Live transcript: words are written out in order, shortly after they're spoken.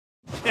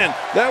Man,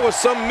 that was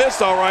some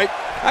miss, all right.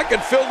 I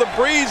could feel the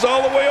breeze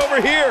all the way over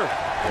here.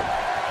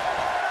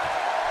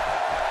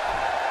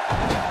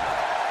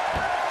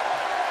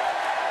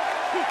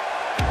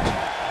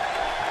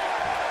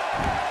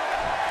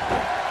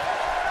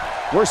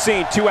 We're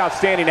seeing two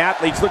outstanding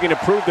athletes looking to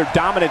prove their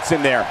dominance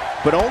in there,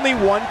 but only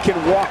one can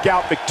walk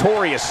out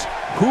victorious.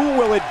 Who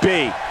will it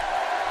be?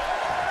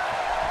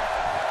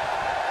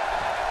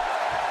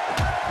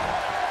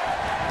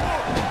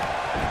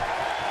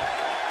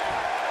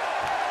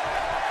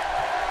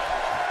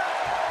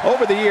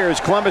 Over the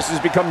years, Columbus has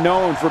become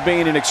known for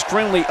being an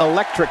extremely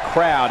electric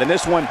crowd, and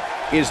this one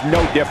is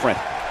no different.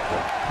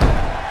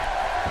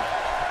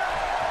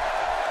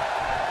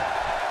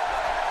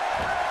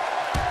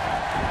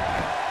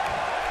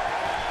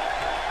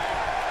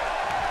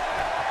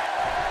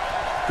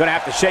 Going to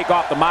have to shake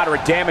off the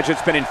moderate damage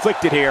that's been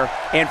inflicted here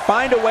and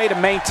find a way to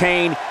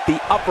maintain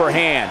the upper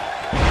hand.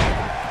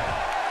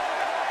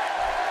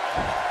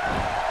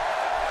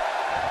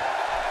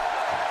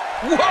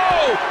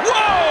 Whoa!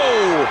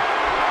 Whoa!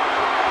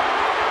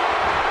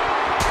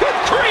 Good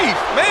grief!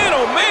 Man,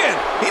 oh man!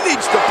 He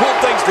needs to pull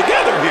things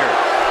together here.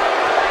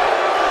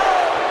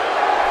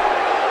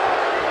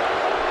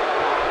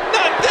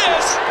 Not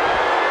this!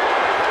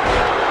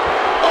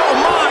 Oh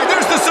my!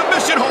 There's the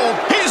submission hold!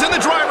 He's in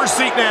the driver's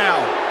seat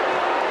now!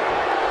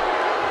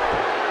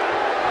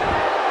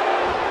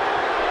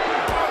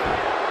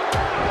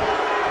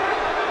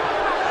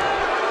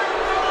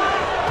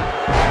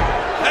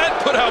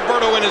 Put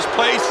Alberto in his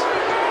place.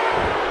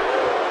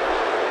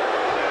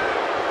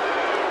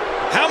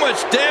 How much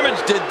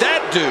damage did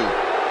that do?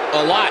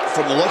 A lot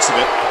from the looks of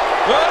it.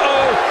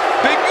 Uh-oh,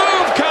 big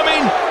move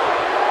coming.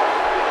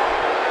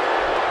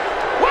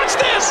 Watch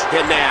this.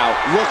 And now,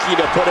 looking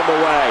to put him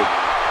away.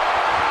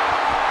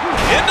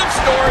 End of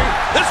story.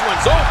 This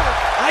one's over.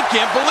 I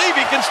can't believe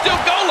he can still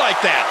go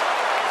like that.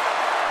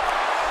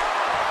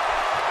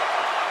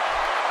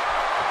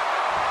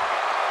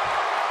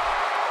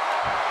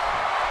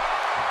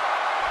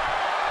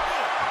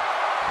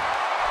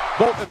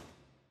 Both of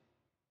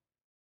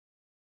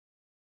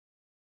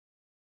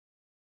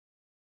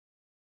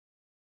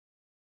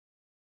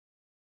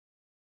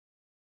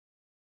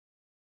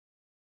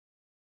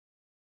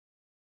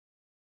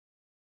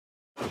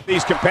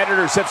these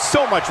competitors have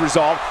so much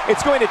resolve,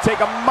 it's going to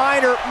take a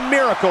minor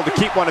miracle to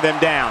keep one of them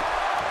down.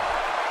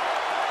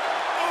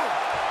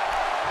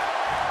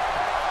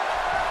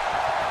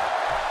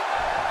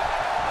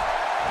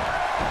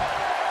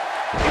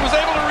 He was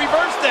able to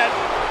reverse that.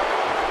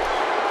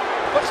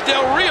 What's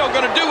Del Rio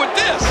going to do with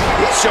this?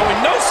 He's showing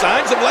no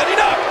signs of letting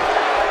up.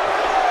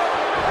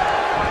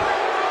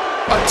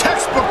 A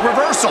textbook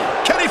reversal.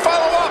 Can he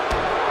follow up?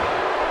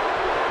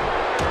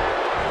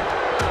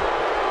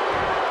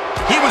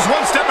 He was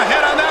one step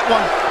ahead on that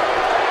one.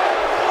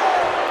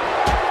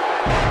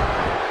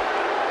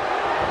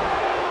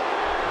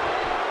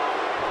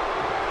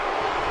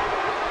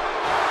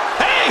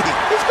 Hey,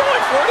 he's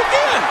going for it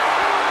again.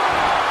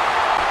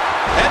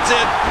 That's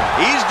it.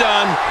 He's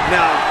done.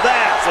 Now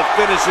that's a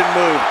finishing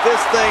move. This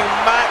thing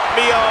might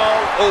be all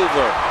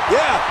over.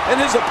 Yeah,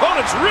 and his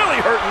opponent's really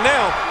hurting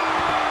now.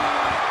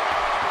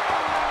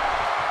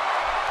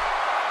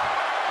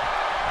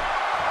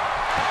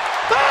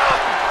 Ah!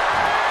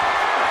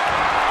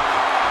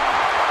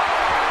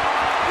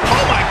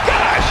 Oh my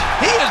gosh!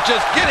 He is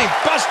just getting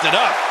busted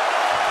up.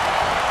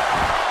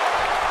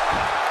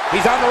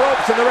 He's on the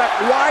ropes and the ref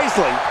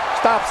wisely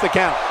stops the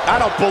count. I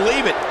don't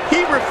believe it.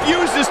 He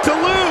refuses to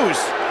lose.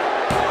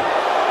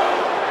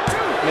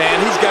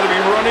 Man, he's got to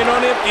be running on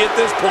empty at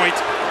this point.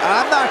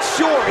 I'm not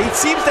sure. He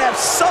seems to have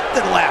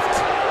something left.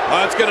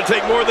 It's going to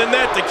take more than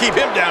that to keep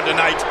him down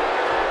tonight.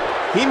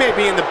 He may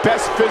be in the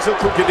best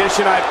physical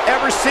condition I've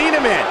ever seen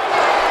him in.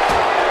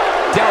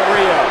 Del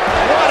Rio.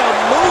 What a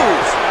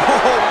move.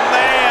 Oh,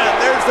 man.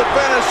 There's the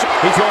finish.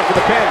 He's going for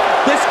the pin.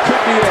 This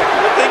could be it.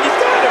 I think he's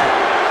got him.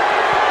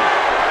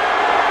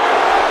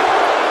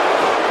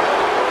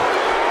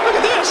 Look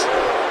at this.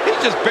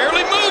 He's just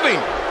barely moving.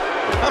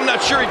 I'm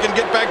not sure he can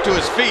get back to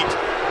his feet.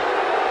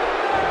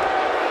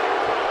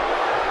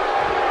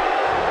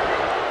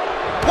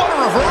 What a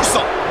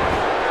reversal.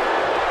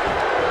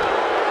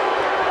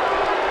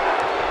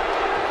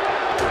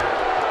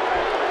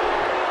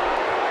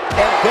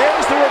 And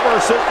there's the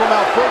reversal from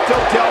Alberto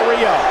Del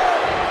Rio.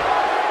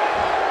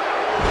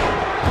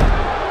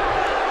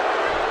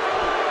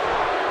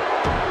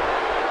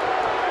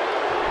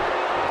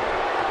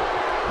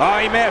 Oh,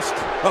 he missed.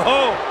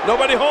 Oh,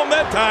 nobody home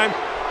that time.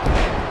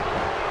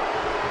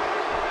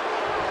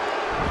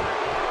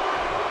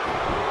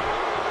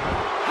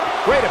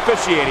 Great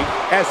officiating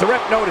as the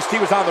ref noticed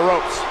he was on the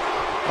ropes.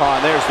 Oh,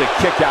 and there's the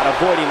kick out,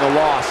 avoiding the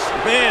loss.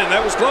 Man,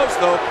 that was close,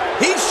 though.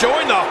 He's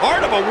showing the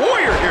heart of a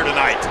warrior here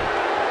tonight.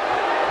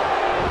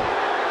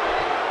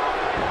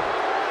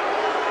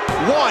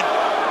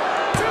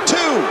 1, 2.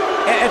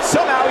 And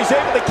somehow he's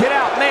able to get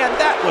out. Man,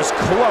 that was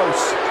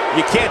close.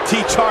 You can't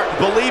teach heart.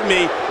 Believe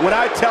me when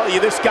I tell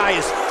you this guy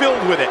is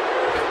filled with it.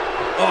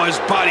 Oh,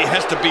 his body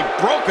has to be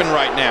broken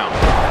right now.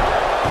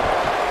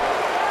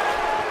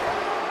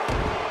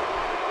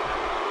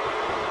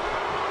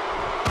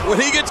 When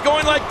he gets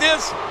going like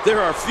this,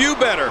 there are few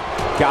better.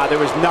 God, there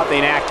was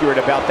nothing accurate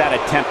about that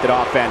attempted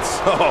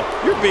offense. Oh,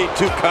 you're being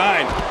too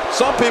kind.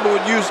 Some people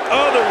would use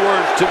other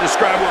words to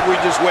describe what we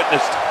just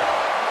witnessed.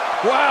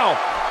 Wow,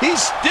 he's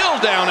still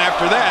down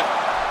after that.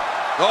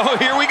 Oh,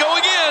 here we go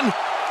again.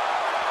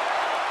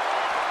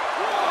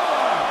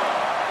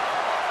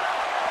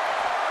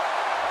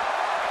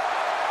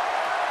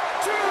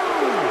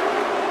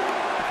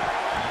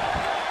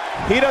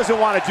 He doesn't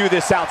want to do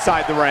this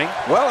outside the ring.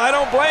 Well, I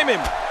don't blame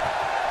him.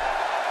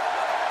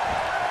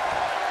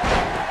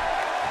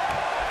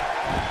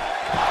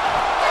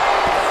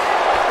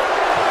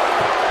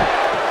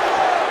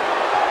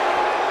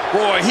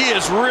 Boy, he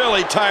is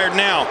really tired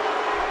now.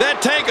 That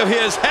tank of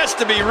his has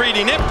to be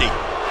reading empty.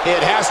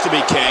 It has to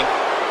be, King,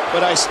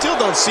 but I still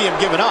don't see him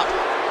giving up.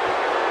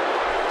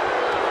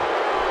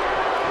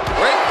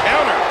 Great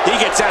counter. He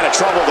gets out of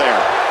trouble there.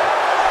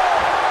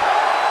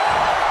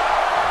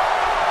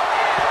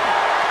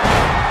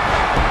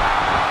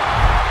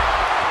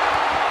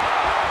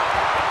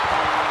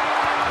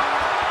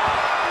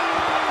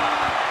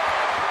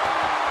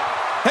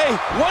 Hey,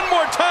 one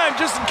more time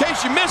just in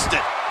case you missed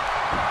it.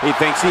 He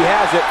thinks he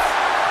has it.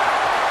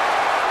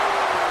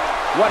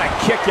 What a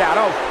kick out.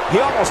 Oh, he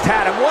almost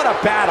had him. What a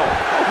battle.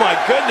 Oh, my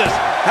goodness.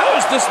 How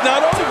is this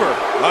not over?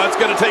 It's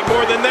going to take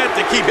more than that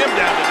to keep him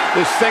down.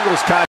 This singles contest.